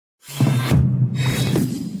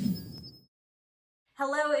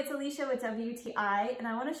Hello, it's Alicia with WTI, and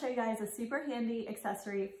I want to show you guys a super handy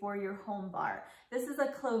accessory for your home bar. This is a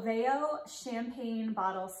Kloveo champagne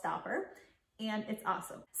bottle stopper, and it's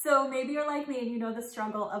awesome. So maybe you're like me and you know the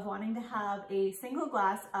struggle of wanting to have a single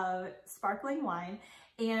glass of sparkling wine,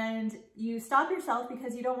 and you stop yourself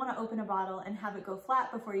because you don't want to open a bottle and have it go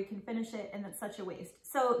flat before you can finish it, and it's such a waste.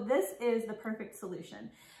 So this is the perfect solution.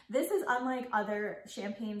 This is unlike other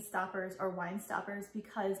champagne stoppers or wine stoppers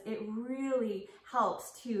because it really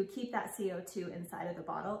helps to keep that CO2 inside of the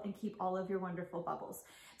bottle and keep all of your wonderful bubbles.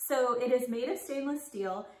 So it is made of stainless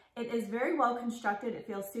steel. It is very well constructed, it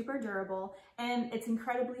feels super durable, and it's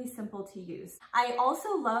incredibly simple to use. I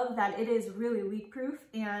also love that it is really leak proof,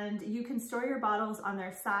 and you can store your bottles on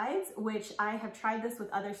their sides, which I have tried this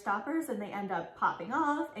with other stoppers and they end up popping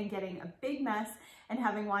off and getting a big mess and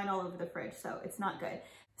having wine all over the fridge, so it's not good.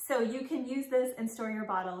 So you can use this and store your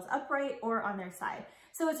bottles upright or on their side.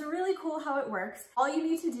 So it's really cool how it works. All you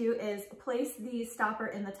need to do is place the stopper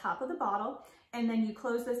in the top of the bottle, and then you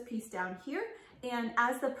close this piece down here. And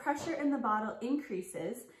as the pressure in the bottle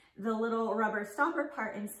increases, the little rubber stopper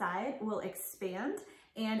part inside will expand,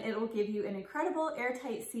 and it will give you an incredible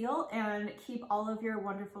airtight seal and keep all of your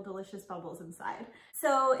wonderful, delicious bubbles inside.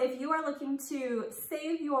 So if you are looking to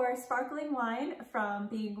save your sparkling wine from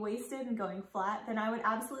being wasted and going flat, then I would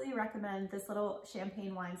absolutely recommend this little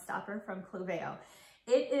champagne wine stopper from Kloveo.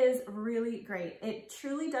 It is really great. It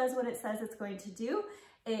truly does what it says it's going to do.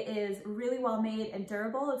 It is really well made and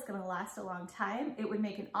durable. It's going to last a long time. It would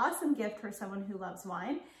make an awesome gift for someone who loves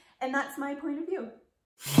wine. And that's my point of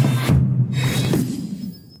view.